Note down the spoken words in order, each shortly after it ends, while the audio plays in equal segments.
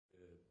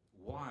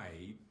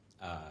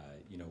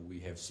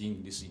have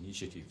seen these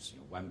initiatives,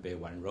 One Belt,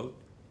 One Road,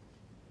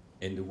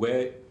 and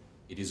where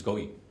it is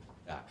going.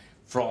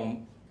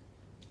 From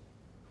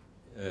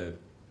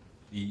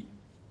the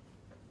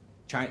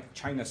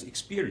China's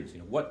experience,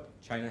 what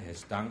China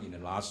has done in the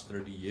last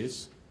 30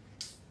 years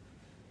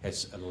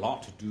has a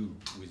lot to do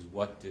with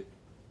what it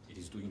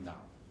is doing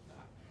now.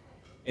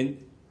 And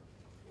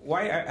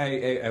why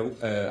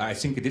I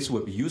think this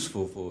would be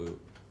useful for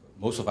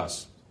most of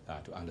us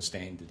to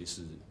understand this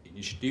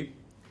initiative.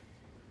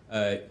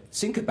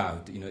 Think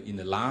about, in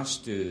the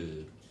last,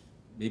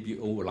 maybe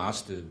over the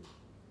last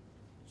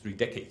 3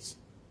 decades,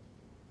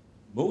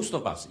 most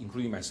of us,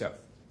 including myself,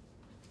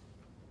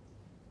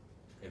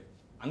 have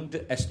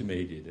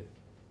underestimated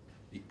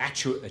the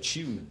actual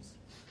achievements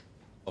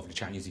of the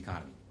Chinese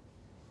economy.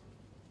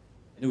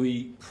 And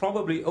we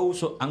probably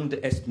also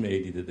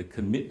underestimated the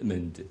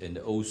commitment and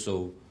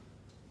also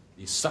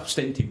the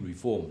substantive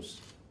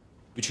reforms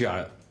which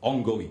are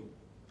ongoing.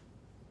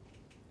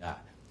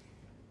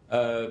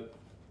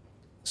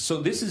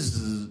 So this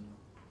is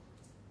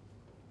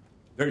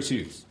very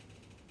serious.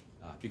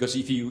 Because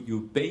if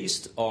you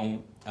based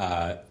on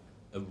a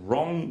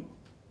wrong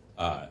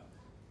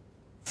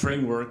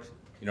framework,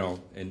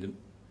 and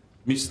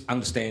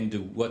misunderstand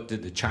what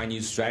the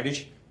Chinese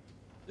strategy,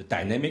 the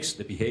dynamics,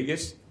 the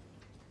behaviors,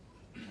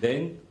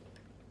 then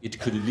it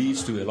could lead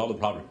to a lot of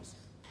problems.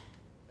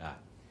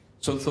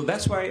 So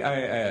that's why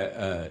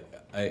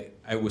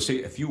I will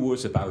say a few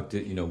words about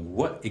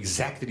what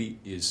exactly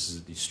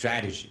is the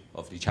strategy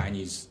of the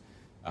Chinese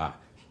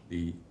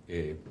the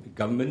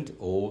government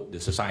or the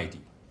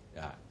society.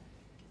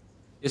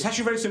 It's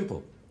actually very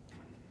simple.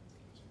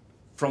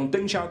 From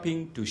Deng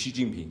Xiaoping to Xi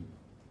Jinping,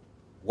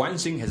 one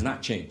thing has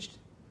not changed.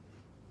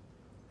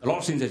 A lot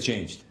of things have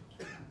changed.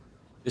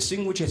 The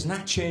thing which has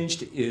not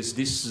changed is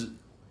this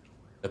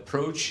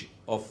approach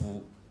of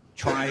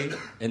try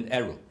and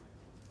error.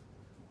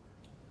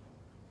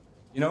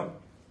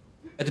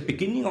 At the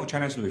beginning of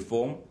China's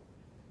reform,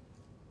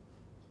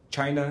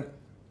 China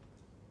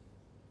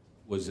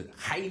was a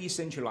highly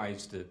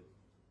centralized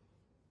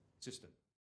system.